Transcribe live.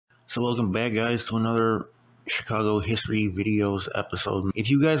So welcome back, guys, to another Chicago History Videos episode. If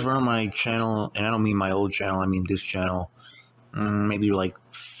you guys were on my channel, and I don't mean my old channel, I mean this channel, maybe like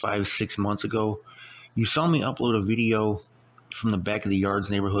 5-6 months ago, you saw me upload a video from the back of the yards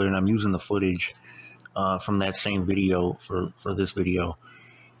neighborhood, and I'm using the footage from that same video for this video,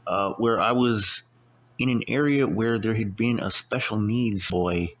 where I was in an area where there had been a special needs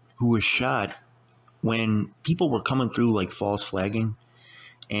boy who was shot when people were coming through like false flagging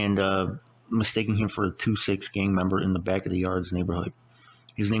and mistaking him for a 2-6 gang member in the back of the yards neighborhood.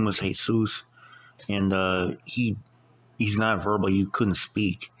 His name was Jesus, and he's not verbal. You couldn't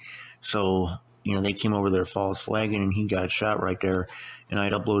speak. So, they came over there false flagging, and he got shot right there. And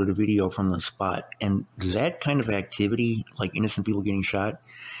I'd uploaded a video from the spot. And that kind of activity, like innocent people getting shot,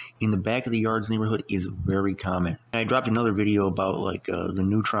 in the back of the yards neighborhood is very common. I dropped another video about like the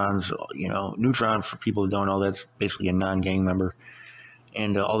Neutrons. Neutron, for people who don't know, that's basically a non-gang member.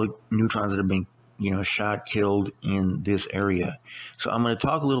 And all the neutrons that have been, shot, killed in this area. So I'm going to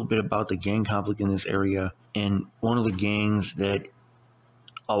talk a little bit about the gang conflict in this area, and one of the gangs that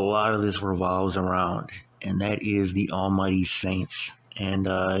a lot of this revolves around, and that is the Almighty Saints. And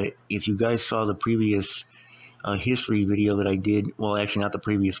if you guys saw the previous history video that I did, well, actually not the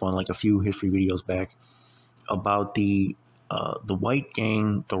previous one, like a few history videos back, about the white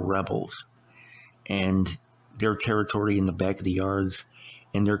gang, the Rebels, and their territory in the back of the yards,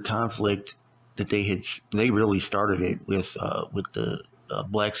 and their conflict that they really started it with the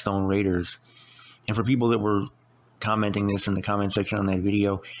Blackstone Raiders. And for people that were commenting this in the comment section on that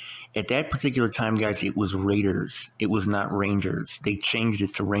video, at that particular time, guys, it was Raiders. It was not Rangers. They changed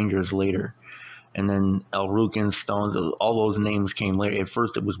it to Rangers later. And then El Rukn, Stones, all those names came later. At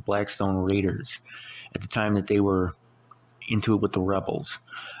first, it was Blackstone Raiders at the time that they were into it with the Rebels.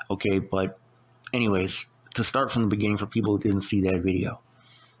 Okay, but anyways, to start from the beginning for people who didn't see that video.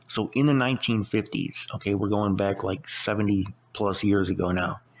 So in the 1950s, okay, we're going back like 70 plus years ago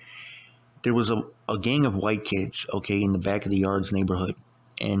now, there was a gang of white kids, okay, in the back of the yards neighborhood.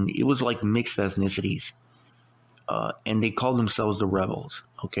 And it was like mixed ethnicities. And they called themselves the Rebels,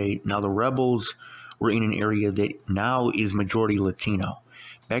 okay. Now the Rebels were in an area that now is majority Latino.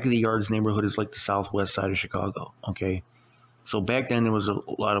 Back of the yards neighborhood is like the southwest side of Chicago, okay. So back then there was a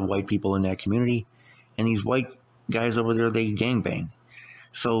lot of white people in that community. And these white guys over there, they gangbang.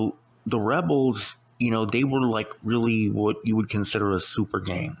 So the Rebels, they were like really what you would consider a super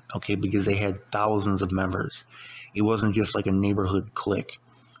gang, okay, because they had thousands of members. It wasn't just like a neighborhood clique.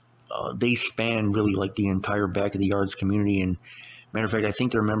 They spanned really like the entire back of the yards community. And matter of fact, I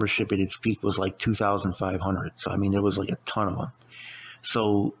think their membership at its peak was like 2,500. So, I mean, there was like a ton of them.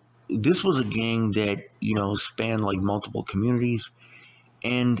 So this was a gang that, spanned like multiple communities.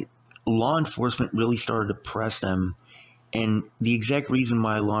 And law enforcement really started to press them. And the exact reason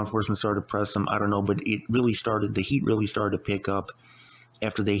why law enforcement started to press them, I don't know, but the heat really started to pick up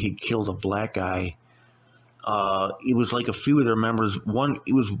after they had killed a black guy. It was like a few of their members.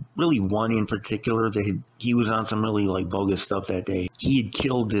 It was really one in particular that he was on some really like bogus stuff that day. He had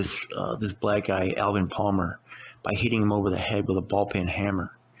killed this black guy, Alvin Palmer, by hitting him over the head with a ball peen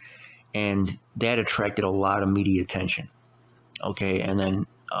hammer. And that attracted a lot of media attention. Okay, and then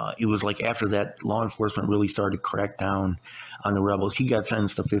it was like after that, law enforcement really started to crack down on the Rebels. He got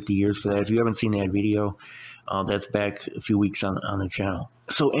sentenced to 50 years for that. If you haven't seen that video, that's back a few weeks on the channel.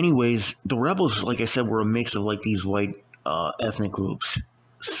 So anyways, the Rebels, like I said, were a mix of like these white ethnic groups.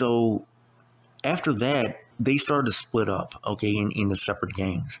 So after that, they started to split up, okay, in the separate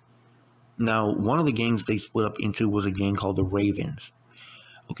gangs. Now, one of the gangs they split up into was a gang called the Ravens.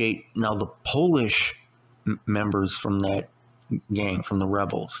 Okay, now the Polish members from that gang, from the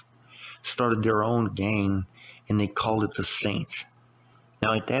Rebels, started their own gang, and they called it the Saints.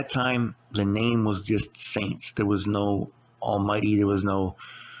 Now at that time, the name was just Saints. There was no Almighty. There was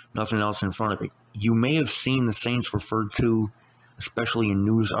nothing else in front of it. You may have seen the Saints referred to, especially in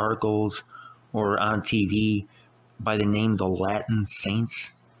news articles or on TV, by the name the Latin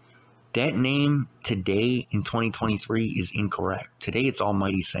Saints. That name today in 2023 is incorrect. Today it's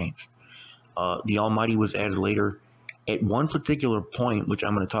Almighty Saints. The Almighty was added later. At one particular point, which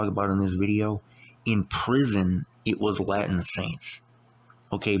I'm going to talk about in this video, in prison, it was Latin Saints.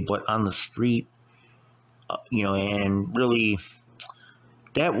 Okay, but on the street, and really,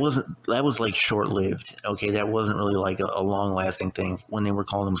 that was like short-lived. Okay, that wasn't really like a long-lasting thing when they were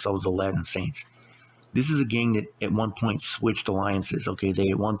calling themselves the Latin Saints. This is a gang that at one point switched alliances. Okay, they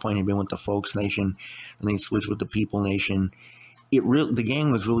at one point had been with the Folks Nation, and they switched with the People Nation. The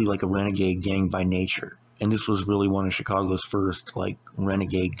gang was really like a renegade gang by nature. And this was really one of Chicago's first, like,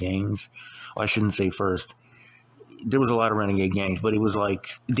 renegade gangs. Well, I shouldn't say first. there was a lot of renegade gangs, but it was like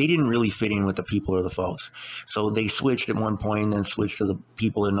they didn't really fit in with the people or the folks. So they switched at one point and then switched to the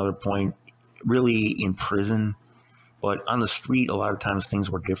people at another point, really in prison. But on the street, a lot of times things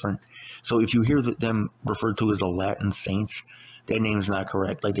were different. So if you hear them referred to as the Latin Saints, that name is not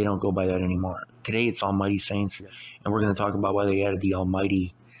correct. Like, they don't go by that anymore. Today it's Almighty Saints, and we're going to talk about why they added the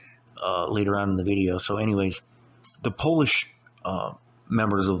Almighty later on in the video. So anyways, the Polish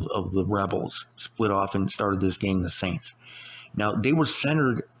members of the rebels split off and started this gang, the Saints. Now, they were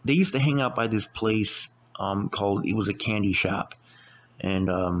centered, they used to hang out by this place called, it was a candy shop. And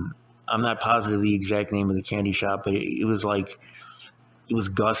I'm not positive the exact name of the candy shop, but it was like, it was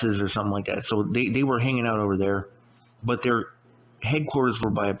Gus's or something like that. So they were hanging out over there, but their headquarters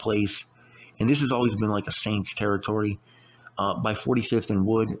were by a place, and this has always been like a Saints territory, by 45th and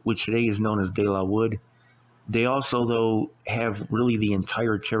Wood, which today is known as De La Wood. They also, though, have really the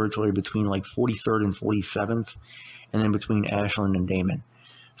entire territory between like 43rd and 47th, and then between Ashland and Damon.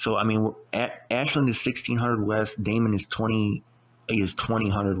 So, I mean, Ashland is 1600 west, Damon is 2000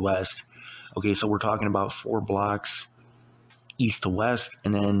 west. Okay, so we're talking about 4 blocks east to west,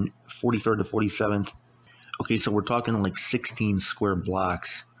 and then 43rd to 47th. Okay, so we're talking like 16 square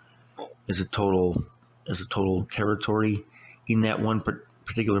blocks as a total territory in that one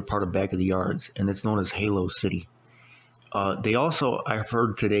particular part of Back of the Yards, and it's known as Halo City. They also, I've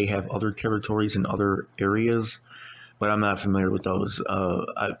heard today, have other territories in other areas, but I'm not familiar with those.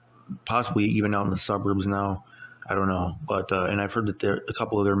 Possibly even out in the suburbs now. I don't know. But and I've heard that a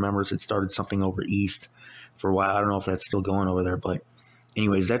couple of their members had started something over east for a while. I don't know if that's still going over there. But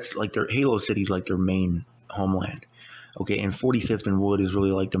anyways, that's like their Halo City's like their main homeland. Okay, and 45th and Wood is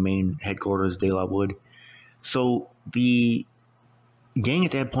really like the main headquarters, De La Wood. So the gang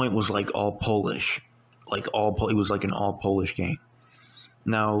at that point was like all Polish. It was like an all Polish gang.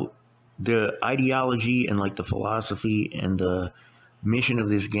 Now, the ideology and like the philosophy and the mission of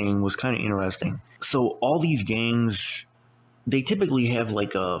this gang was kind of interesting. So all these gangs, they typically have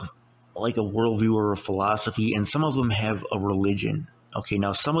like a worldview or a philosophy, and some of them have a religion. Okay,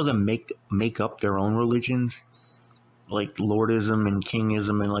 now some of them make up their own religions, like Lordism and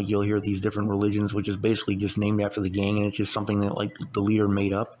Kingism, and like you'll hear these different religions, which is basically just named after the gang, and it's just something that like the leader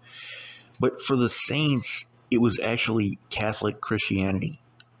made up. But for the Saints, it was actually Catholic Christianity.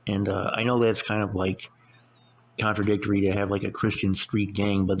 And I know that's kind of like contradictory to have like a Christian street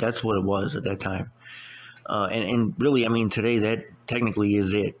gang, but that's what it was at that time. And really, I mean, today that technically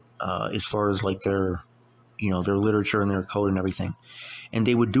is it, as far as like their literature and their code and everything. And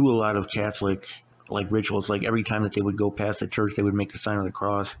they would do a lot of Catholic like rituals. Like every time that they would go past the church, they would make the sign of the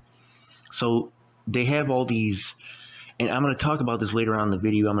cross. So they have all these, and I'm going to talk about this later on in the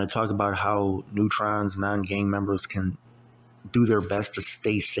video. I'm going to talk about how Neutron's non-gang members can do their best to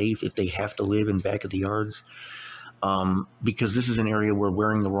stay safe if they have to live in Back of the Yards. Because this is an area where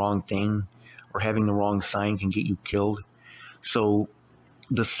wearing the wrong thing or having the wrong sign can get you killed. So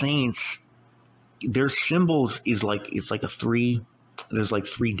the Saints, their symbols is like, it's like a 3. There's like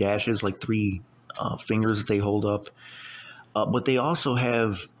 3 dashes, like 3 fingers that they hold up. But they also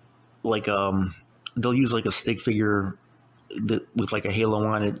have like, they'll use like a stick figure with like a halo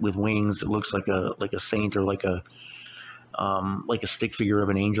on it with wings that looks like a saint, or like a stick figure of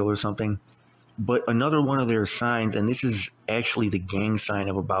an angel or something. But another one of their signs, and this is actually the gang sign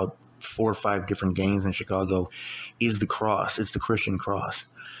of about 4 or 5 different gangs in Chicago, is the cross. It's the Christian cross.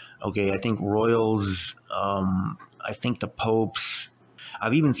 Okay, I think Royals, I think the Popes.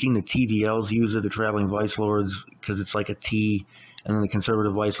 I've even seen the TVLs use it, the Traveling Vice Lords, because it's like a T, and then the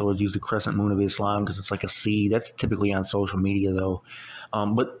Conservative Vice Lords use the Crescent Moon of Islam because it's like a C. That's typically on social media, though.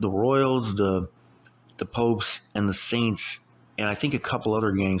 But the Royals, the Popes, and the Saints, and I think a couple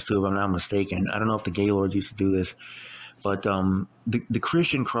other gangs too, if I'm not mistaken. I don't know if the Gaylords used to do this, but the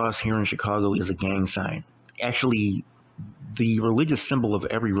Christian cross here in Chicago is a gang sign. Actually, the religious symbol of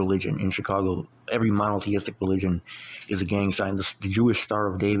every religion in Chicago, every monotheistic religion, is a gang sign. The Jewish Star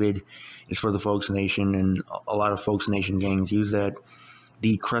of David is for the Folks Nation, and a lot of Folks Nation gangs use that.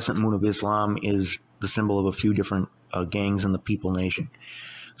 The Crescent Moon of Islam is the symbol of a few different gangs in the People Nation.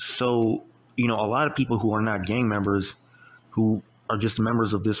 So, a lot of people who are not gang members, who are just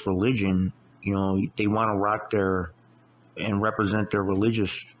members of this religion, they want to rock and represent their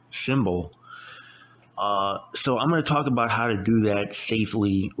religious symbol. So I'm going to talk about how to do that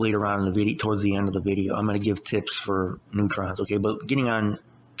safely later on in the video, towards the end of the video. I'm going to give tips for Neutrons, okay? But getting on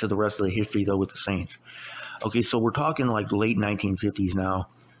to the rest of the history, though, with the Saints. Okay, so we're talking like late 1950s now.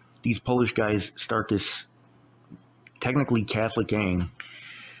 These Polish guys start this technically Catholic gang,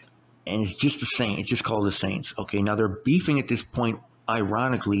 and it's just the Saints. It's just called the Saints, okay? Now, they're beefing at this point,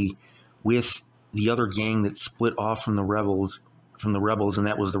 ironically, with the other gang that split off from the rebels, and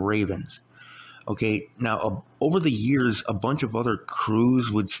that was the Ravens. Okay, now over the years, a bunch of other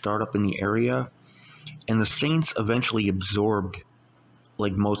crews would start up in the area, and the Saints eventually absorbed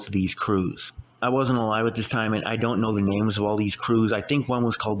like most of these crews. I wasn't alive at this time, and I don't know the names of all these crews. I think one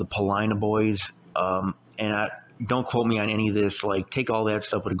was called the Paulina Boys, and don't quote me on any of this. Like, take all that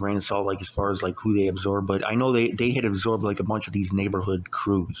stuff with a grain of salt, like as far as like who they absorbed. But I know they had absorbed like a bunch of these neighborhood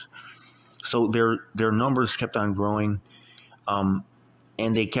crews, so their numbers kept on growing, and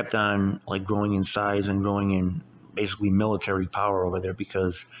they kept on like growing in size and growing in basically military power over there,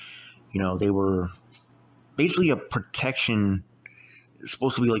 because they were basically a protection.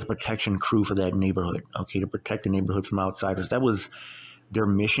 Supposed to be like a protection crew for that neighborhood, okay, to protect the neighborhood from outsiders. That was their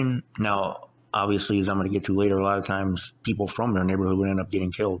mission. Now, obviously, as I'm going to get to later, a lot of times people from their neighborhood would end up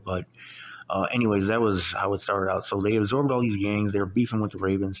getting killed. But anyways, that was how it started out. So they absorbed all these gangs. They were beefing with the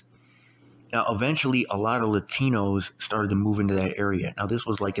Ravens. Now, eventually, a lot of Latinos started to move into that area. Now, this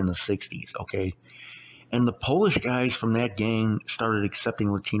was like in the 60s, okay? And the Polish guys from that gang started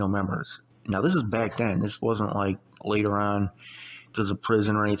accepting Latino members. Now, this is back then. This wasn't like later on. There's a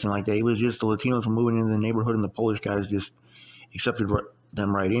prison or anything like that. It was just the Latinos were moving into the neighborhood, and the Polish guys just accepted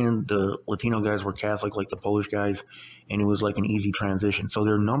them right in. The Latino guys were Catholic like the Polish guys, and it was like an easy transition. So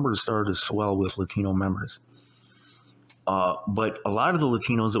their numbers started to swell with Latino members. But a lot of the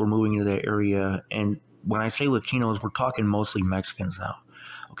Latinos that were moving into that area, and when I say Latinos, we're talking mostly Mexicans now.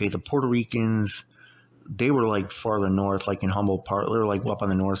 Okay, the Puerto Ricans, they were like farther north, like in Humboldt Park. They were like up on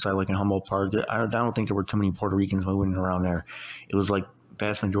the north side, like in Humboldt Park. I don't think there were too many Puerto Ricans moving around there. It was like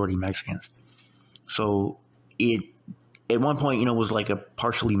vast majority Mexicans. So it, at one point, was like a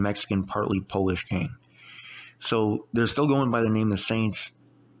partially Mexican, partly Polish gang. So they're still going by the name the Saints.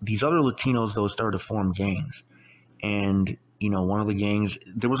 These other Latinos, though, started to form gangs. And, one of the gangs,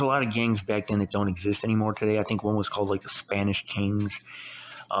 there was a lot of gangs back then that don't exist anymore today. I think one was called like the Spanish Kings.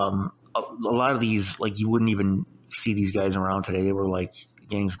 A lot of these, like, you wouldn't even see these guys around today. They were like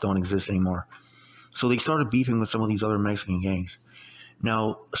gangs that don't exist anymore. So they started beefing with some of these other Mexican gangs.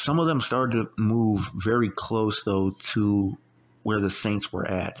 Now, some of them started to move very close, though, to where the Saints were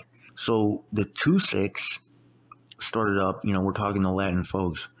at. So the 2-6 started up, we're talking the Latin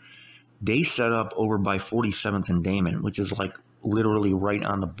folks. They set up over by 47th and Damon, which is like literally right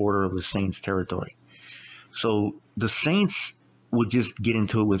on the border of the Saints territory. So the Saints would just get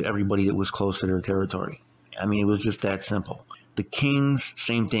into it with everybody that was close to their territory. I mean, it was just that simple. The Kings,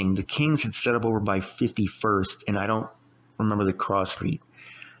 same thing. The Kings had set up over by 51st, and I don't remember the cross street.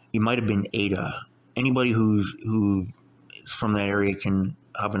 It might have been Ada. Anybody who is from that area can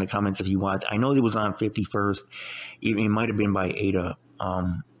hop in the comments if you want. I know it was on 51st. It might have been by Ada,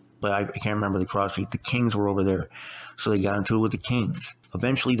 but I can't remember the cross street. The Kings were over there, so they got into it with the Kings.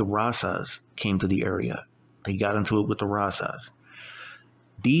 Eventually, the Razas came to the area. They got into it with the Razas.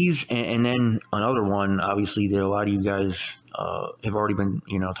 These, and then another one, obviously, that a lot of you guys have already been,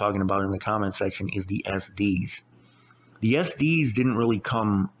 talking about in the comment section, is the SDs. The SDs didn't really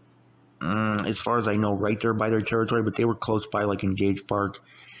come, as far as I know, right there by their territory, but they were close by, like in Gage Park.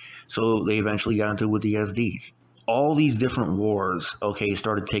 So they eventually got into it with the SDs. All these different wars, okay,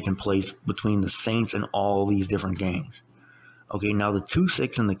 started taking place between the Saints and all these different gangs. Okay, now the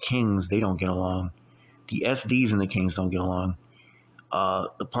 2-6 and the Kings, they don't get along. The SDs and the Kings don't get along.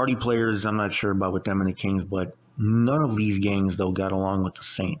 The party players, I'm not sure about with them and the Kings, but none of these gangs, though, got along with the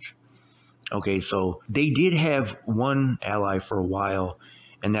Saints. Okay, so they did have one ally for a while,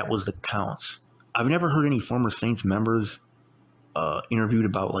 and that was the Counts. I've never heard any former Saints members interviewed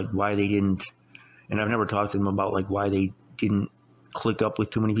about, like, why they didn't, and I've never talked to them about, like, why they didn't click up with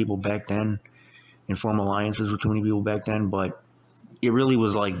too many people back then and form alliances with too many people back then, but it really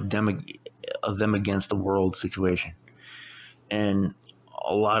was like them against the world situation. And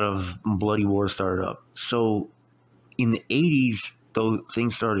a lot of bloody wars started up. So in the 80s, though,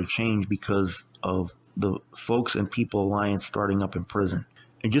 things started to change because of the Folks and People Alliance starting up in prison.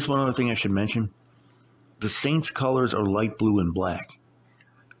 And just one other thing I should mention, the Saints colors are light blue and black.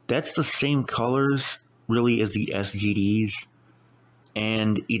 That's the same colors, really, as the SGDs.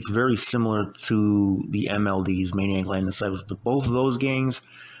 And it's very similar to the MLDs, Maniac Light Disciples. But both of those gangs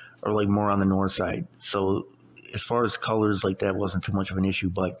are like more on the north side. So as far as colors like that wasn't too much of an issue.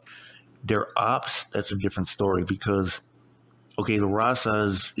 But their ops, that's a different story because, okay, the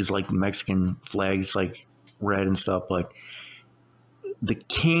Razas is like Mexican flags, like red and stuff. But the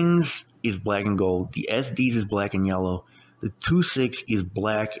Kings is black and gold. The SDs is black and yellow. The 2-6 is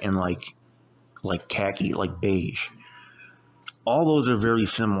black and like khaki, like beige. All those are very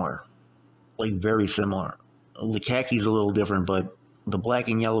similar, like very similar. The khaki is a little different, but the black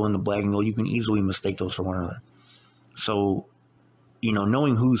and yellow and the black and gold, you can easily mistake those for one another. So,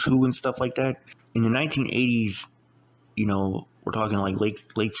 knowing who's who and stuff like that. In the 1980s, we're talking like late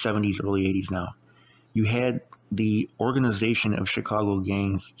 70s, early 80s now, you had the organization of Chicago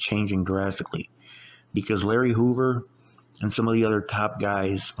gangs changing drastically because Larry Hoover and some of the other top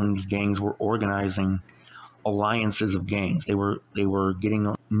guys from these gangs were organizing alliances of gangs. They were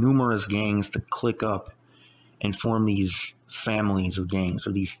getting numerous gangs to click up and form these families of gangs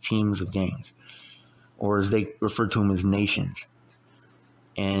or these teams of gangs, or as they refer to them as nations.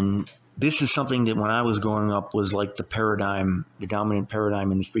 And this is something that when I was growing up was like the dominant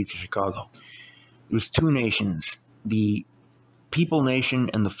paradigm in the streets of Chicago. It was two nations, the People Nation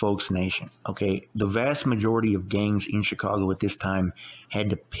and the Folks Nation. Okay, the vast majority of gangs in Chicago at this time had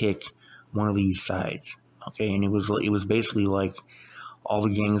to pick one of these sides. Okay, and it was basically like all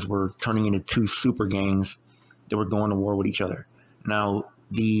the gangs were turning into two super gangs that were going to war with each other. Now,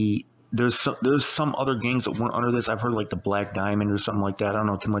 there's some other gangs that weren't under this. I've heard like the Black Diamond or something like that. I don't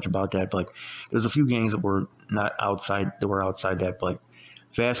know too much about that, but there's a few gangs that were not outside that, but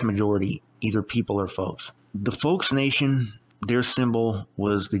vast majority either People or Folks. The Folks Nation, their symbol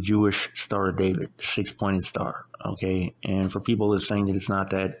was the Jewish Star of David, the six-pointed star. Okay, and for people that are saying that it's not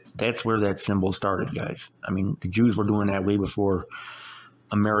that, that's where that symbol started, guys. I mean, the Jews were doing that way before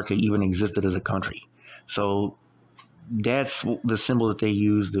America even existed as a country. So that's the symbol that they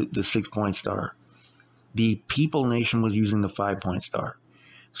used, the six-point star. The People Nation was using the five-point star.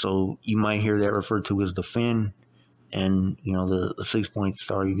 So you might hear that referred to as the fin, and the six-point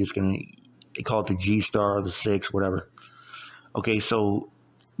star, they call it the G star, the six, whatever. Okay, so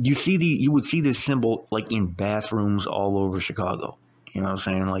you would see this symbol like in bathrooms all over Chicago. You know what I'm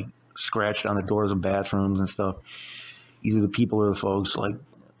saying? Like scratched on the doors of bathrooms and stuff. Either the People or the Folks, like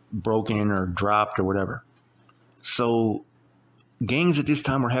broken or dropped or whatever. So gangs at this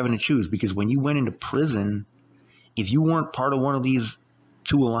time were having to choose, because when you went into prison, if you weren't part of one of these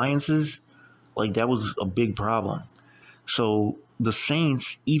two alliances, like that was a big problem. So the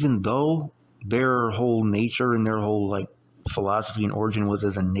Saints, even though their whole nature and their whole like philosophy and origin was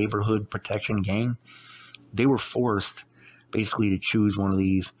as a neighborhood protection gang, they were forced basically to choose one of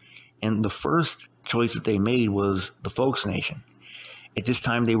these. And the first choice that they made was the Folks Nation. At this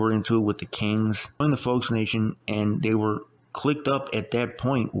time, they were into it with the Kings and the Folks Nation, and they were clicked up at that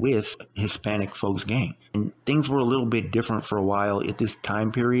point with Hispanic folks gangs. And things were a little bit different for a while at this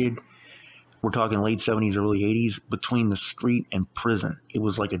time period. We're talking late 70s, early 80s, between the street and prison. It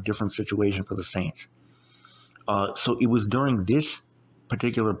was like a different situation for the Saints. So it was during this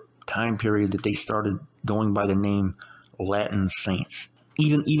particular time period that they started going by the name Latin Saints.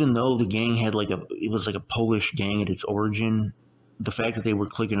 Even though the gang had it was like a Polish gang at its origin, the fact that they were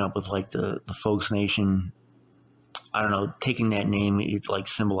clicking up with like the Folks Nation, I don't know, taking that name, it like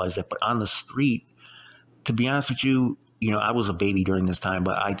symbolized that. But on the street, to be honest with you, I was a baby during this time,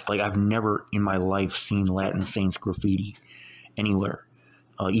 but I've never in my life seen Latin Saints graffiti anywhere.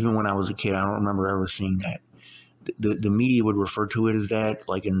 Even when I was a kid, I don't remember ever seeing that. The media would refer to it as that,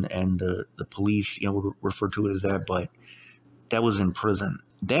 and the police, would refer to it as that, but that was in prison.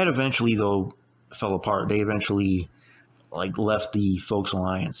 That eventually, though, fell apart. They eventually left the Folks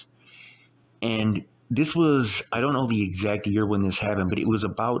Alliance. And this was, I don't know the exact year when this happened, but it was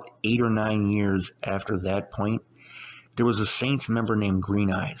about 8 or 9 years after that point. There was a Saints member named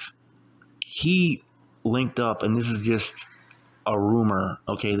Green Eyes. He linked up, and this is just a rumor,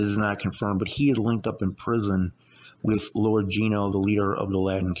 okay, this is not confirmed, but he had linked up in prison with Lord Gino, the leader of the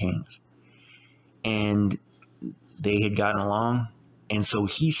Latin Kings. And they had gotten along, and so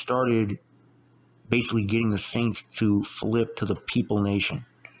he started basically getting the Saints to flip to the People Nation.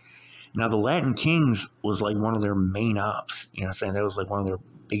 Now, the Latin Kings was like one of their main ops, you know what I'm saying? That was like one of their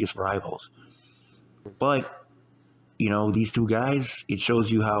biggest rivals. But, these two guys, it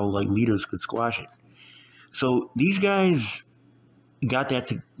shows you how leaders could squash it. So these guys got that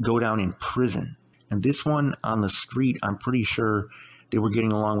to go down in prison. And this one on the street, I'm pretty sure they were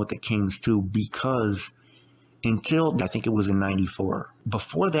getting along with the Kings too, because until, I think it was in 94,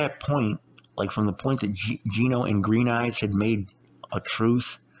 before that point, from the point that Gino and Green Eyes had made a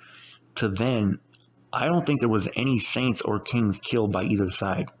truce to then, I don't think there was any Saints or Kings killed by either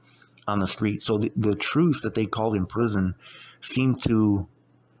side on the street. So the truce that they called in prison seemed to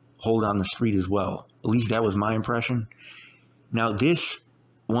hold on the street as well. At least that was my impression. Now, this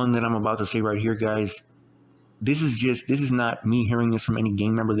one that I'm about to say right here, guys, this is not me hearing this from any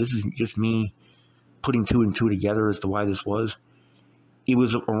gang member. This is just me putting two and two together as to why this was. It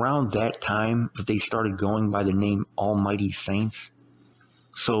was around that time that they started going by the name Almighty Saints.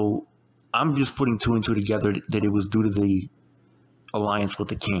 So I'm just putting two and two together that it was due to the alliance with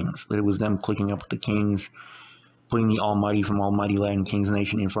the Kings, that it was them clicking up with the Kings, putting the Almighty from Almighty Latin Kings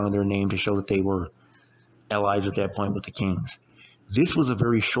Nation in front of their name to show that they were allies at that point with the Kings. This was a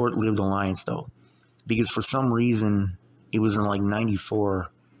very short-lived alliance, though, because for some reason, it was in like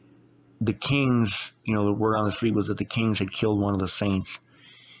 94, the Kings, the word on the street was that the Kings had killed one of the Saints,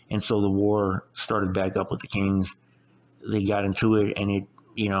 and so the war started back up with the Kings. They got into it, and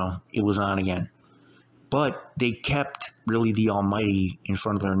it was on again. But they kept really the Almighty in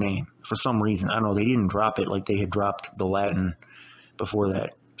front of their name for some reason. I don't know, they didn't drop it like they had dropped the Latin before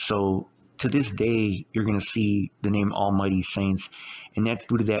that. So to this day, you're going to see the name Almighty Saints, and that's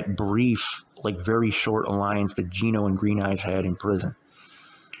due to that brief, very short alliance that Gino and Green Eyes had in prison.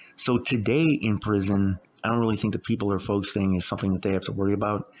 So today in prison, I don't really think the people or folks thing is something that they have to worry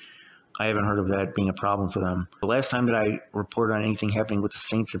about. I haven't heard of that being a problem for them. The last time that I reported on anything happening with the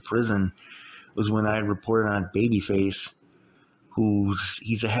Saints in prison was when I reported on Babyface,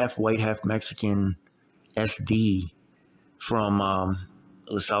 he's a half white, half Mexican SD from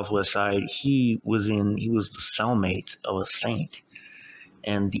the Southwest side. He was the cellmate of a Saint,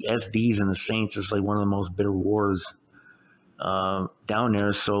 and the SDs and the Saints is like one of the most bitter wars down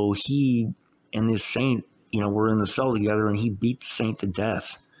there. So he and this Saint, were in the cell together, and he beat the Saint to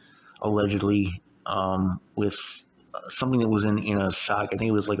death, allegedly, with something that was in a sock. I think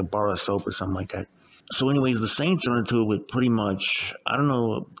it was like a bar of soap or something like that. So anyways, the Saints are into it with pretty much, I don't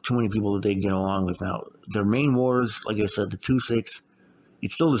know too many people that they get along with now. Their main wars, like I said, the 2-6,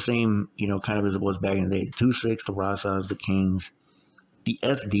 it's still the same, kind of as it was back in the day. The 2-6, the Razas, the Kings. The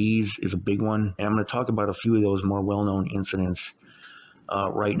SDs is a big one, and I'm going to talk about a few of those more well-known incidents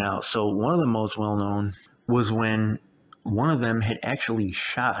right now. So one of the most well-known was when one of them had actually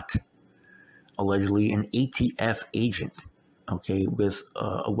shot, allegedly, an ATF agent, with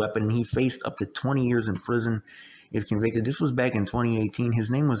a weapon. He faced up to 20 years in prison if convicted. This was back in 2018.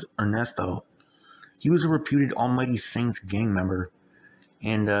 His name was Ernesto. He was a reputed Almighty Saints gang member,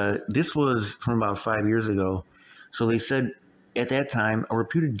 and this was from about 5 years ago. So they said at that time, a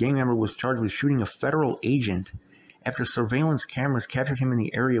reputed gang member was charged with shooting a federal agent after surveillance cameras captured him in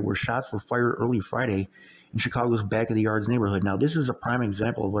the area where shots were fired early Friday in Chicago's Back of the Yards neighborhood. Now, this is a prime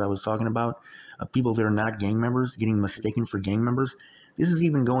example of what I was talking about, of people that are not gang members getting mistaken for gang members. This is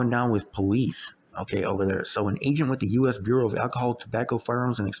even going down with police, over there. So an agent with the U.S. Bureau of Alcohol, Tobacco,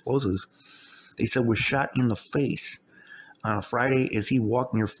 Firearms, and Explosives, they said, was shot in the face on a Friday as he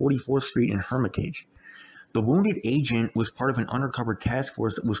walked near 44th Street in Hermitage. The wounded agent was part of an undercover task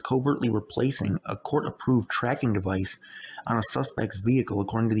force that was covertly replacing a court-approved tracking device on a suspect's vehicle,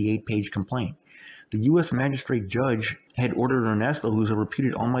 according to the 8-page complaint. The U.S. magistrate judge had ordered Ernesto, who's a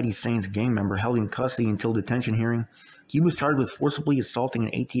reputed Almighty Saints gang member, held in custody until detention hearing. He was charged with forcibly assaulting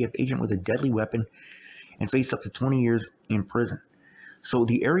an ATF agent with a deadly weapon and faced up to 20 years in prison. So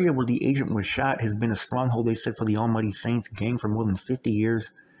the area where the agent was shot has been a stronghold, they said, for the Almighty Saints gang for more than 50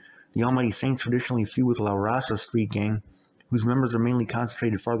 years. The Almighty Saints traditionally feud with La Raza Street gang, whose members are mainly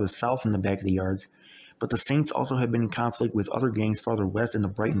concentrated farther south in the Back of the Yards. But the Saints also have been in conflict with other gangs farther west in the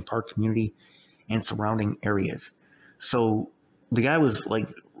Brighton Park community and surrounding areas. So the guy was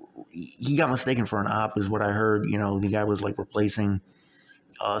he got mistaken for an op, is what I heard. The guy was replacing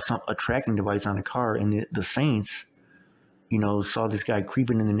a tracking device on a car, and the Saints, saw this guy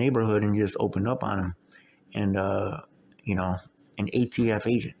creeping in the neighborhood and just opened up on him. And, an ATF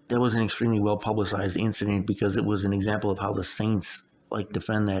agent. That was an extremely well-publicized incident because it was an example of how the Saints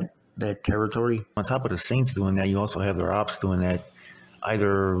defend that territory. On top of the Saints doing that, you also have their ops doing that.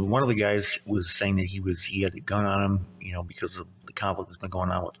 Either one of the guys was saying that he had the gun on him, because of the conflict that's been going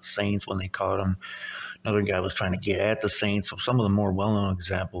on with the Saints when they caught him. Another guy was trying to get at the Saints. So some of the more well-known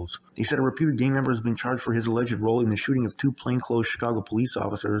examples. They said a reputed gang member has been charged for his alleged role in the shooting of 2 plainclothes Chicago police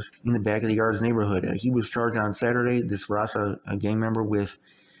officers in the Back of the Yards neighborhood. He was charged on Saturday, this Raza gang member, with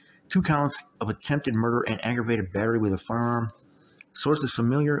 2 counts of attempted murder and aggravated battery with a firearm. Sources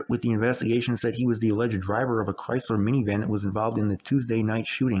familiar with the investigation said he was the alleged driver of a Chrysler minivan that was involved in the Tuesday night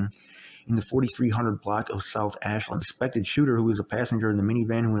shooting in the 4300 block of South Ashland. The suspected shooter, who was a passenger in the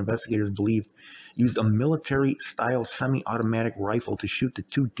minivan, who investigators believed used a military-style semi-automatic rifle to shoot the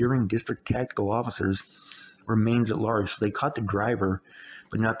 2 Deering District tactical officers, remains at large. So they caught the driver,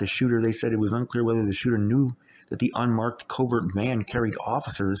 but not the shooter. They said it was unclear whether the shooter knew that the unmarked covert van carried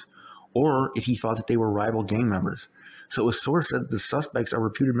officers or if he thought that they were rival gang members. So a source said the suspects are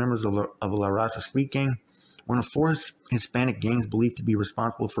reputed members of a La Raza street gang, one of 4 Hispanic gangs believed to be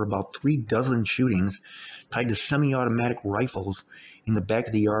responsible for about 36 shootings tied to semi-automatic rifles in the Back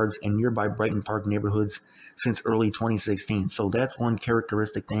of the Yards and nearby Brighton Park neighborhoods since early 2016. So that's one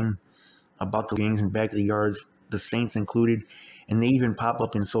characteristic thing about the gangs in Back of the Yards, the Saints included. And they even pop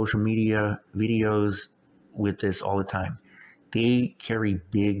up in social media videos with this all the time. They carry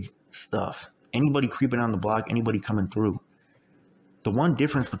big stuff. Anybody creeping on the block, anybody coming through. The one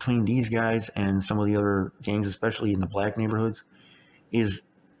difference between these guys and some of the other gangs, especially in the black neighborhoods, is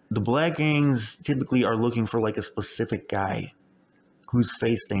the black gangs typically are looking for like a specific guy whose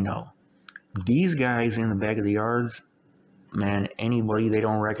face they know. These guys in the back of the yards, man, anybody they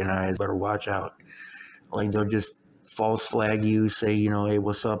don't recognize, better watch out. Like, they'll just false flag you, say, you know, hey,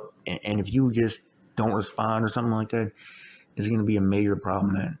 what's up? And if you just don't respond or something like that, it's going to be a major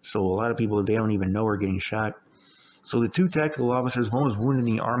problem, man. So a lot of people, they don't even know are getting shot. So the two tactical officers, one was wounded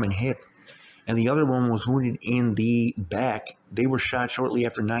in the arm and hip, and the other one was wounded in the back. They were shot shortly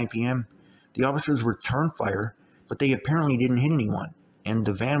after 9 p.m. The officers returned fire, but they apparently didn't hit anyone, and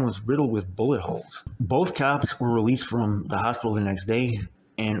the van was riddled with bullet holes. Both cops were released from the hospital the next day,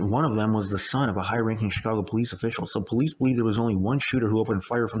 and one of them was the son of a high-ranking Chicago police official. So police believe there was only one shooter who opened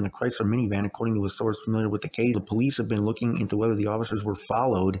fire from the Chrysler minivan, according to a source familiar with the case. The police have been looking into whether the officers were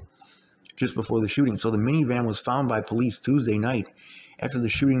followed just before the shooting. So the minivan was found by police Tuesday night after the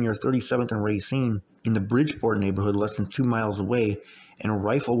shooting near 37th and Racine in the Bridgeport neighborhood, less than 2 miles away, and a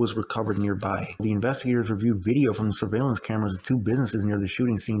rifle was recovered nearby. The investigators reviewed video from the surveillance cameras of two businesses near the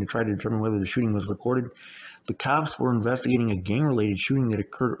shooting scene to try to determine whether the shooting was recorded. The cops were investigating a gang-related shooting that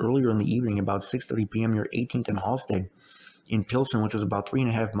occurred earlier in the evening about 6:30 p.m. near 18th and Halstead in Pilsen, which was about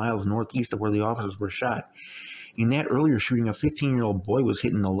 3.5 miles northeast of where the officers were shot. In that earlier shooting, a 15-year-old boy was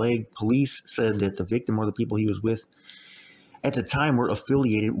hit in the leg. Police said that the victim or the people he was with at the time were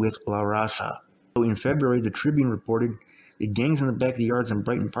affiliated with La Raza. So in February, the Tribune reported that gangs in the back of the yards in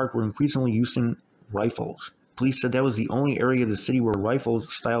Brighton Park were increasingly using rifles. Police said that was the only area of the city where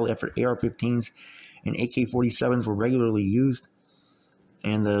rifles styled after AR-15s and AK-47s were regularly used.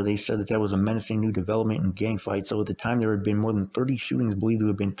 And they said that was a menacing new development in gang fights. So at the time, there had been more than 30 shootings believed to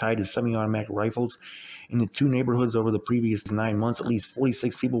have been tied to semi-automatic rifles in the two neighborhoods over the previous 9 months. At least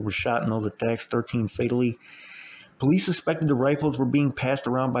 46 people were shot in those attacks, 13 fatally. Police suspected the rifles were being passed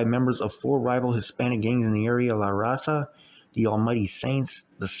around by members of 4 rival Hispanic gangs in the area: La Raza, the Almighty Saints,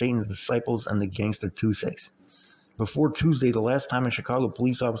 the Satan's Disciples, and the Gangster 2-6. Before Tuesday, the last time a Chicago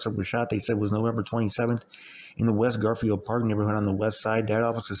police officer was shot, they said, was November 27th in the West Garfield Park neighborhood on the west side. That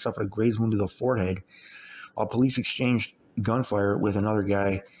officer suffered a graze wound to the forehead while police exchanged gunfire with another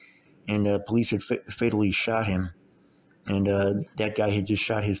guy, and police had fatally shot him. And that guy had just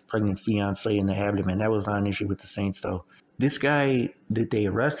shot his pregnant fiancée in the abdomen. That was not an issue with the Saints, though. This guy that they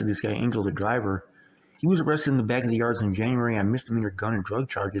arrested, this guy Angel, the driver, he was arrested in the back of the yards in January on misdemeanor gun and drug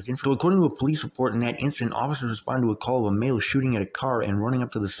charges. So according to a police report, in that incident, officers responded to a call of a male shooting at a car and running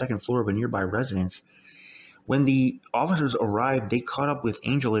up to the second floor of a nearby residence. When the officers arrived, they caught up with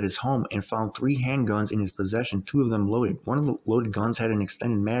Angel at his home and found 3 handguns in his possession, 2 of them loaded. One of the loaded guns had an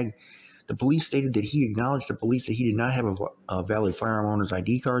extended mag. The police stated that he acknowledged to police that he did not have a valid firearm owner's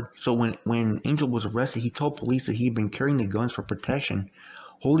ID card. So when Angel was arrested, he told police that he had been carrying the guns for protection,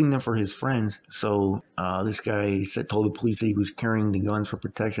 holding them for his friends. So this guy told the police that he was carrying the guns for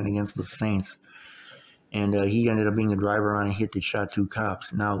protection against the Saints. And he ended up being the driver on a hit that shot 2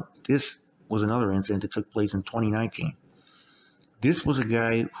 cops. Now, this was another incident that took place in 2019. This was a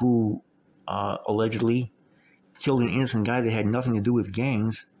guy who allegedly killed an innocent guy that had nothing to do with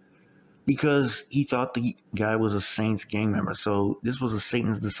gangs because he thought the guy was a Saints gang member. So this was a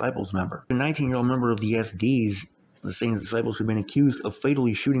Satan's Disciples member. A 19-year-old member of the SDs, the Satan's Disciples, had been accused of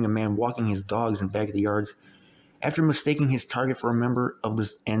fatally shooting a man walking his dogs in back of the yards after mistaking his target for a member of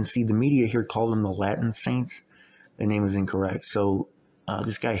the, and see, the media here called them the Latin Saints. The name is incorrect. So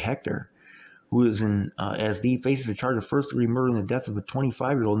this guy Hector, who is in SD, faces a charge of first-degree murder in the death of a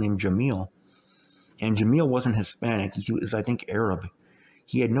 25-year-old named Jamil. And Jamil wasn't Hispanic. He was, I think, Arab.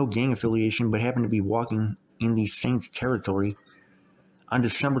 He had no gang affiliation, but happened to be walking in the Saints territory. On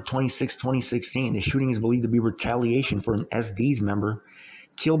December 26, 2016, the shooting is believed to be retaliation for an SD's member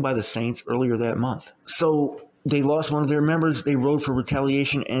killed by the Saints earlier that month. So they lost one of their members. They rode for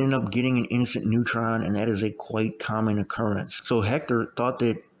retaliation, ended up getting an innocent neutron, and that is a quite common occurrence. So Hector thought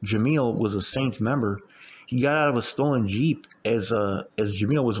that Jamil was a Saints member. He got out of a stolen Jeep as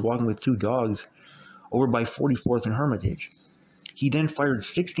Jamil was walking with 2 dogs over by 44th and Hermitage. He then fired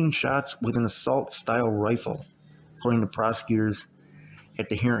 16 shots with an assault-style rifle, according to prosecutors at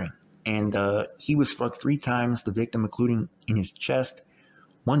the hearing. And he was struck 3 times, the victim, including in his chest.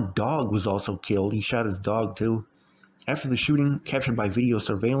 1 dog was also killed. He shot his dog, too. After the shooting, captured by video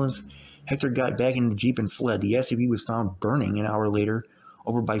surveillance, Hector got back in the Jeep and fled. The SUV was found burning an hour later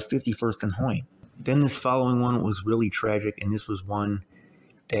over by 51st and Hoyne. Then this following one was really tragic, and this was one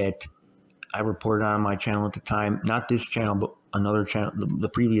that I reported on my channel at the time, not this channel, but another channel, the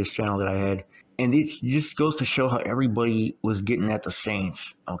previous channel that I had. And it just goes to show how everybody was getting at the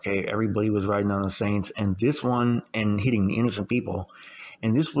Saints, okay? Everybody was riding on the Saints, and this one, and hitting innocent people.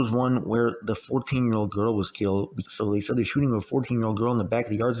 And this was one where the 14-year-old girl was killed. So they said the shooting of a 14-year-old girl in the back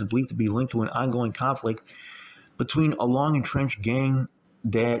of the yards is believed to be linked to an ongoing conflict between a long-entrenched gang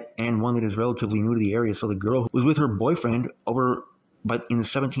and one that is relatively new to the area. So the girl was with her boyfriend over in the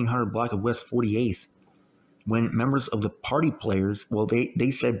 1700 block of West 48th when members of the party players, well, they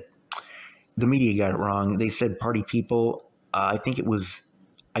said, the media got it wrong. They said party people. I think it was,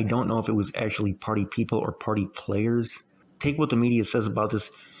 I don't know if it was actually party people or party players. Take what the media says about this.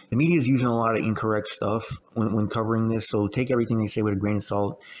 The media is using a lot of incorrect stuff when covering this, so take everything they say with a grain of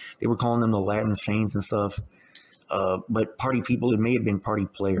salt. They were calling them the Latin Saints and stuff. But party people, it may have been party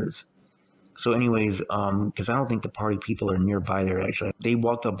players. So anyways, because I don't think the party people are nearby there, actually. They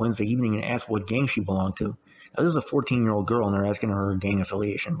walked up Wednesday evening and asked what gang she belonged to. Now, this is a 14-year-old girl, and they're asking her gang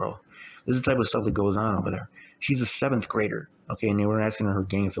affiliation, bro. This is the type of stuff that goes on over there. She's a 7th grader, okay, and they were asking her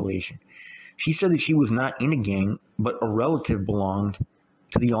gang affiliation. She said that she was not in a gang, but a relative belonged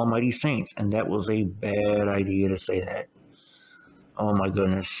to the Almighty Saints, and that was a bad idea to say that. Oh my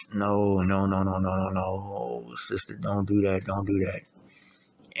goodness. No, sister, don't do that, don't do that.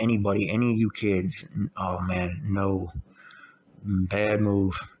 Anybody, any of you kids, oh man, no. Bad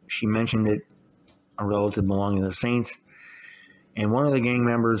move. She mentioned that a relative belonging to the Saints, and one of the gang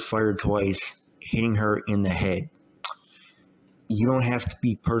members fired twice, hitting her in the head. You don't have to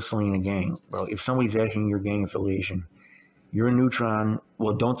be personally in a gang, bro. If somebody's asking your gang affiliation, you're a neutron.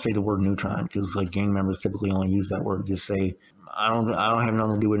 Well, don't say the word neutron, because like gang members typically only use that word. Just say, I don't have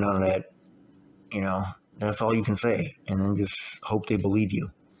nothing to do with none of that. You know, that's all you can say, and then just hope they believe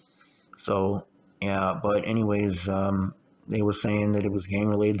you. So yeah, but anyways, they were saying that it was gang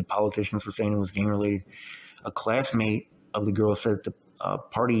related. The politicians were saying it was gang related. A classmate of the girl said the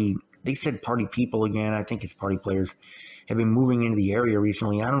party, they said party people again, I think it's party players, have been moving into the area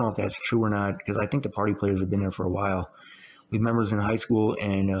recently. I don't know if that's true or not, because I think the party players have been there for a while, with members in high school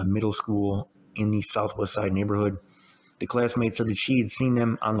and middle school in the Southwest Side neighborhood. The classmate said that she had seen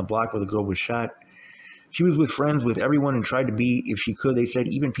them on the block where the girl was shot. She was with friends with everyone and tried to be, if she could, they said,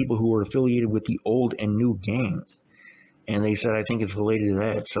 even people who were affiliated with the old and new gang. And they said, I think it's related to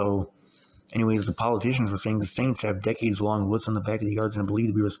that. So anyways, the politicians were saying the Saints have decades-long woods on the back of the yards and are believed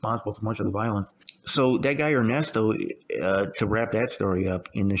to be responsible for much of the violence. So that guy Ernesto, to wrap that story up,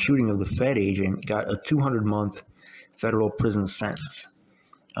 in the shooting of the Fed agent, got a 200-month federal prison sentence,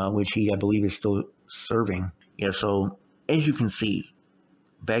 which he, I believe, is still serving. Yeah, so as you can see,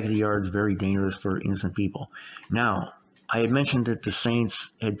 back of the yard is very dangerous for innocent people. Now, I had mentioned that the Saints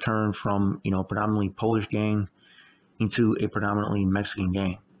had turned from, predominantly Polish gang into a predominantly Mexican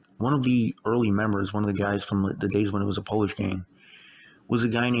gang. One of the early members, one of the guys from the days when it was a Polish gang, was a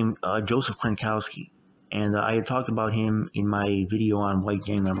guy named Joseph Krenkowski. And I had talked about him in my video on white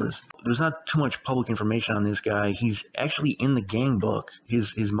gang members. There's not too much public information on this guy. He's actually in the gang book.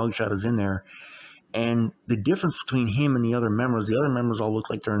 His mugshot is in there. And the difference between him and the other members all look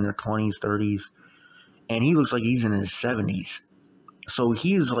like they're in their 20s, 30s. And he looks like he's in his 70s. So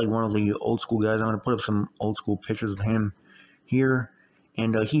he is like one of the old school guys. I'm going to put up some old school pictures of him here.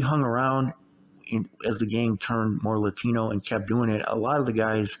 And he hung around as the gang turned more Latino and kept doing it. A lot of the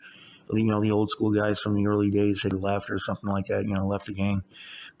guys, the old school guys from the early days had left or something like that, left the gang.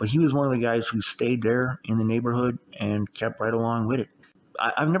 But he was one of the guys who stayed there in the neighborhood and kept right along with it.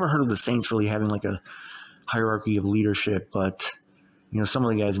 I've never heard of the Saints really having like a hierarchy of leadership, but, some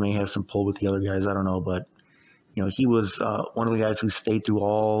of the guys may have some pull with the other guys. I don't know. But, he was one of the guys who stayed through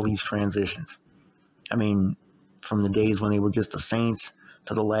all these transitions. I mean, from the days when they were just the Saints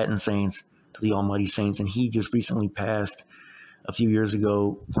to the Latin Saints to the Almighty Saints. And he just recently passed a few years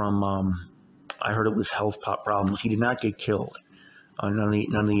ago from, I heard it was health problems. He did not get killed. None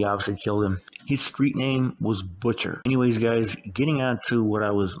of the officers killed him. His street name was Butcher. Anyways, guys, getting on to what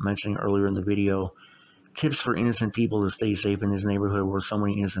I was mentioning earlier in the video, tips for innocent people to stay safe in this neighborhood where so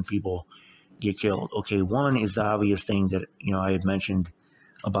many innocent people get killed. Okay, one is the obvious thing that, I had mentioned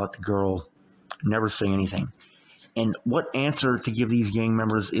about the girl. Never say anything. And what answer to give these gang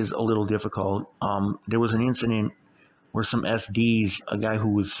members is a little difficult. There was an incident where some SDs, a guy who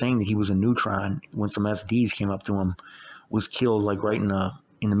was saying that he was a neutron, when some SDs came up to him, was killed like right in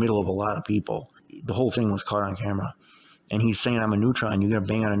the middle of a lot of people. The whole thing was caught on camera. And he's saying, I'm a neutron. You're going to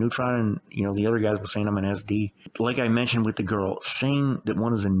bang on a neutron? And, the other guys were saying I'm an SD. Like I mentioned with the girl, saying that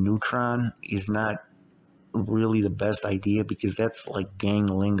one is a neutron is not really the best idea because that's like gang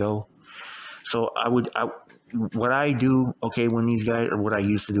lingo. So what I do, okay, when these guys, or what I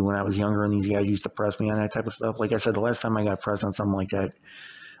used to do when I was younger and these guys used to press me on that type of stuff, like I said, the last time I got pressed on something like that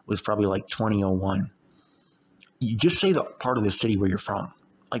was probably like 2001. You just say the part of the city where you're from.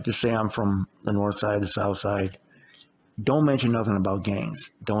 Like, just say I'm from the north side, the south side. Don't mention nothing about gangs.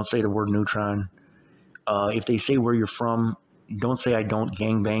 Don't say the word neutron. If they say where you're from, don't say I don't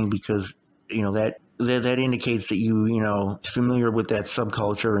gangbang, because that indicates that you familiar with that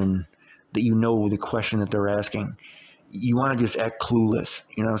subculture and that you know the question that they're asking. You want to just act clueless.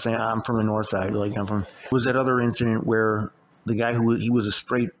 You know what I'm saying? I'm from the north side. Like, was that other incident where the guy he was a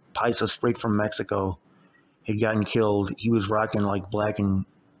straight paisa, straight from Mexico, had gotten killed. He was rocking like black, and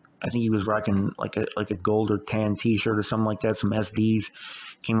I think he was rocking like a gold or tan T-shirt or something like that. Some SDs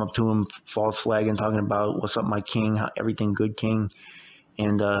came up to him, false flagging, talking about "What's up, my king? Everything good, king?"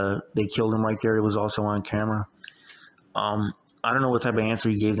 And they killed him right there. It was also on camera. I don't know what type of answer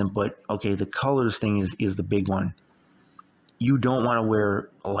he gave them, but okay, the colors thing is the big one. You don't want to wear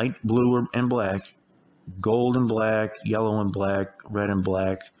light blue and black, gold and black, yellow and black, red and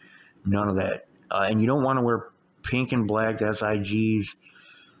black, none of that. And you don't want to wear pink and black, that's IGs.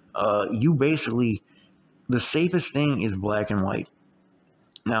 You basically, the safest thing is black and white.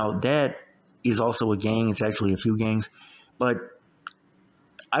 Now, that is also a gang. It's actually a few gangs. But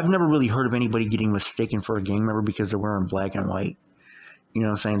I've never really heard of anybody getting mistaken for a gang member because they're wearing black and white. You know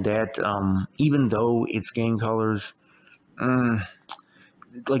what I'm saying? That, even though it's gang colors,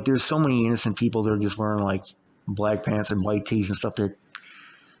 like, there's so many innocent people that are just wearing, like, black pants and white tees and stuff that,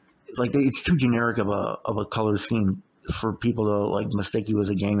 like, it's too generic of a color scheme for people to, like, mistake you as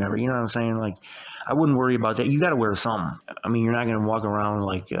a gang member. You know what I'm saying? Like, I wouldn't worry about that. You got to wear something. I mean, you're not going to walk around,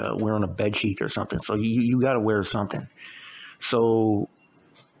 like, wearing a bed sheet or something. So you got to wear something. So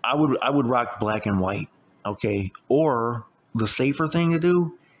I would rock black and white, okay? Or the safer thing to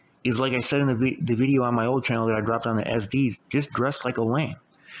do is, like I said in the video on my old channel that I dropped on the SDs, just dress like a lamb.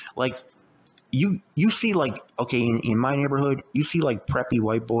 Like, you see, like, okay, in my neighborhood, you see, like, preppy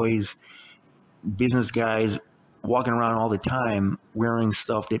white boys, business guys walking around all the time wearing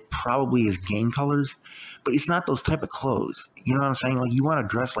stuff that probably is gang colors, but it's not those type of clothes. You know what I'm saying? Like, you want to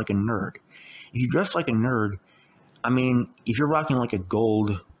dress like a nerd. If you dress like a nerd, I mean, if you're rocking like a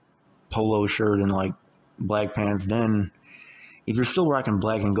gold polo shirt and like black pants, then if you're still rocking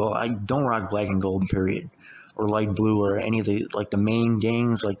black and gold, I don't rock black and gold, period, or light blue, or any of the, like, the main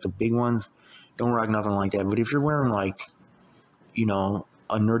gangs, like the big ones. Don't rock nothing like that. But if you're wearing, like,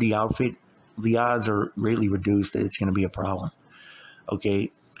 a nerdy outfit, the odds are greatly reduced that it's going to be a problem.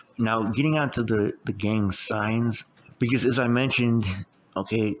 Okay, now getting on to the gang signs, because as I mentioned,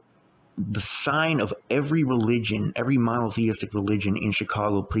 okay, the sign of every religion, every monotheistic religion in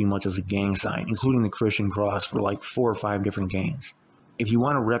Chicago pretty much is a gang sign, including the Christian cross for like 4 or 5 different gangs. If you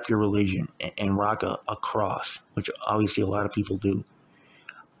want to rep your religion and rock a cross, which obviously a lot of people do,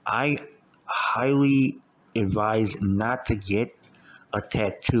 I highly advise not to get a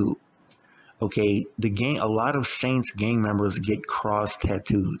tattoo. Okay, a lot of Saints gang members get cross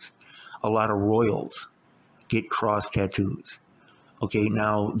tattoos. A lot of Royals get cross tattoos. Okay,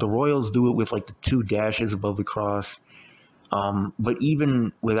 now the Royals do it with like the 2 dashes above the cross. But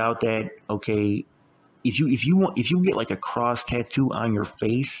even without that, okay, if you get like a cross tattoo on your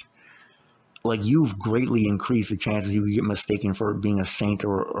face, like, you've greatly increased the chances you could get mistaken for being a saint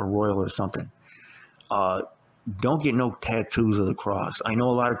or a royal or something. Don't get no tattoos of the cross. I know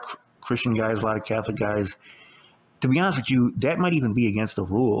a lot of Christian guys, a lot of Catholic guys. To be honest with you, that might even be against the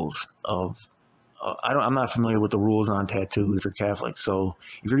rules of. I'm not familiar with the rules on tattoos for Catholics. So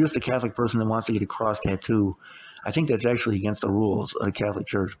if you're just a Catholic person that wants to get a cross tattoo, I think that's actually against the rules of the Catholic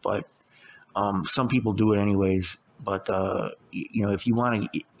Church. But some people do it anyways. But if you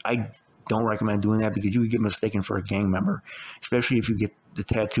want to, I don't recommend doing that, because you could get mistaken for a gang member, especially if you get the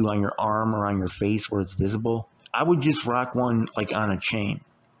tattoo on your arm or on your face where it's visible. I would just rock one like on a chain.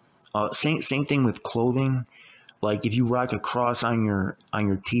 Same thing with clothing. Like, if you rock a cross on your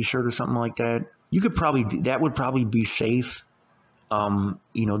T-shirt or something like that, that would probably be safe.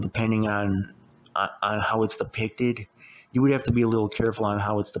 Depending on how it's depicted, you would have to be a little careful on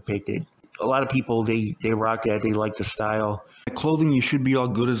how it's depicted. A lot of people, they rock that. They like the style. Clothing, you should be all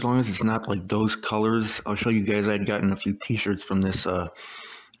good as long as it's not like those colors. I'll show you guys. I'd gotten a few T-shirts from this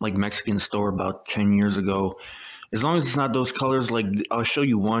like Mexican store about 10 years ago. As long as it's not those colors, like, I'll show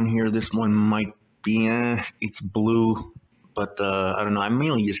you one here. This one might be, it's blue, but I don't know. I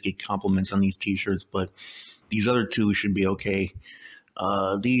mainly just get compliments on these T-shirts, but these other 2 should be okay.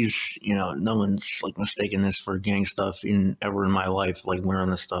 These, no one's like mistaken this for gang stuff ever in my life, like wearing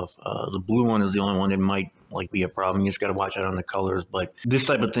this stuff. The blue one is the only one that might like be a problem. You just got to watch out on the colors. But this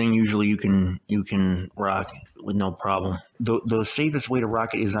type of thing, usually you can rock with no problem. The safest way to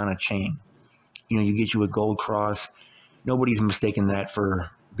rock it is on a chain. You know, you get you a gold cross. Nobody's mistaken that for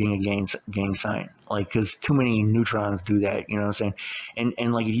being a gang sign. Like, because too many neutrons do that. You know what I'm saying?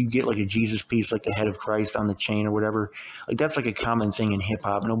 And like if you get like a Jesus piece, like the head of Christ on the chain or whatever, like that's like a common thing in hip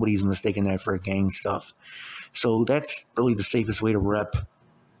hop. Nobody's mistaken that for gang stuff. So that's really the safest way to rep,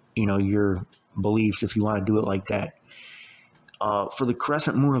 you know, your beliefs if you want to do it like that. For the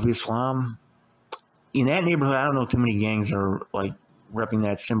crescent moon of Islam, in that neighborhood, I don't know too many gangs that are like repping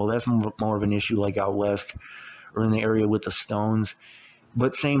that symbol. That's more of an issue like out west or in the area with the stones.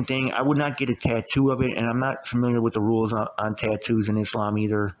 But same thing, I would not get a tattoo of it, and I'm not familiar with the rules on tattoos in Islam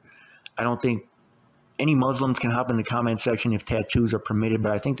either. I don't think any Muslims can hop in the comment section if tattoos are permitted,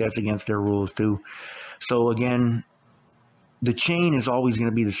 but I think that's against their rules too. So again, the chain is always going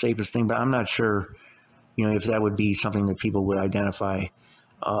to be the safest thing, but I'm not sure, you know, if that would be something that people would identify.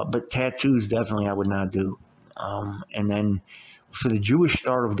 But tattoos, definitely I would not do. And then for the Jewish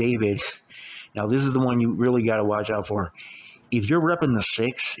Star of David, now this is the one you really got to watch out for. If you're repping the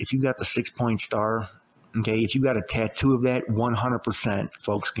 6, if you got the 6-point star, okay, if you got a tattoo of that, 100%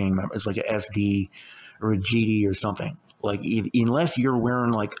 folks gang member. It's like a SD or a GD or something. Like, unless you're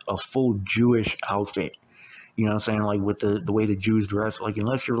wearing like a full Jewish outfit, you know what I'm saying? Like with the way the Jews dress, like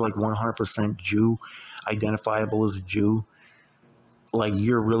unless you're like 100% Jew, identifiable as a Jew, like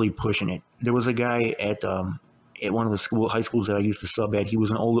you're really pushing it. There was a guy at one of the high schools that I used to sub at. He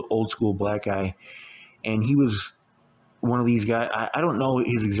was an old school black guy, and he was one of these guys. I don't know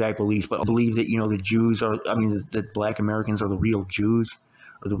his exact beliefs, but I believe that, you know, the Jews are, I mean, that black Americans are the real Jews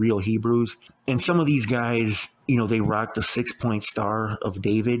or the real Hebrews. And some of these guys, you know, they rock the 6-point star of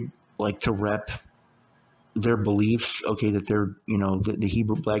David, like to rep their beliefs. Okay, that they're, you know,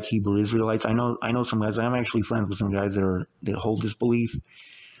 the black Hebrew Israelites. I know some guys. I'm actually friends with some guys that hold this belief.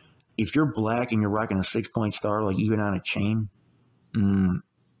 If you're black and you're rocking a 6-point star, like even on a chain,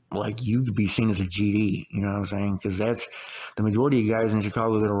 like you could be seen as a GD, you know what I'm saying? Because that's the majority of guys in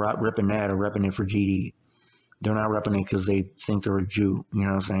Chicago that are repping that are repping it for GD. They're not repping it because they think they're a Jew, you know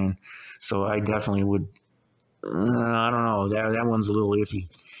what I'm saying? So I definitely would, I don't know, that one's a little iffy.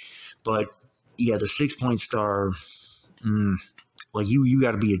 But yeah, the 6-point star, like you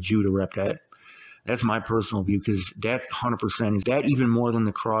got to be a Jew to rep that. That's my personal view, because that 100% is that even more than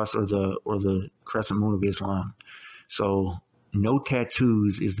the cross or the crescent moon of Islam. So no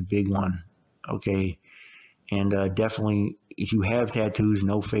tattoos is the big one, okay? And definitely, if you have tattoos,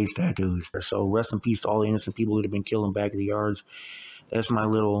 no face tattoos. So rest in peace to all the innocent people that have been killed in back of the yards. That's my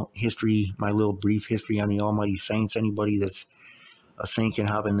little history, my little brief history on the Almighty Saints. Anybody that's a saint can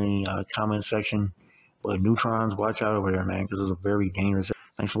hop in the comment section. But neutrons, watch out over there, man, because it's a very dangerous.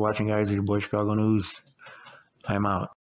 Thanks for watching, guys. It's your boy Chicago News. I'm out.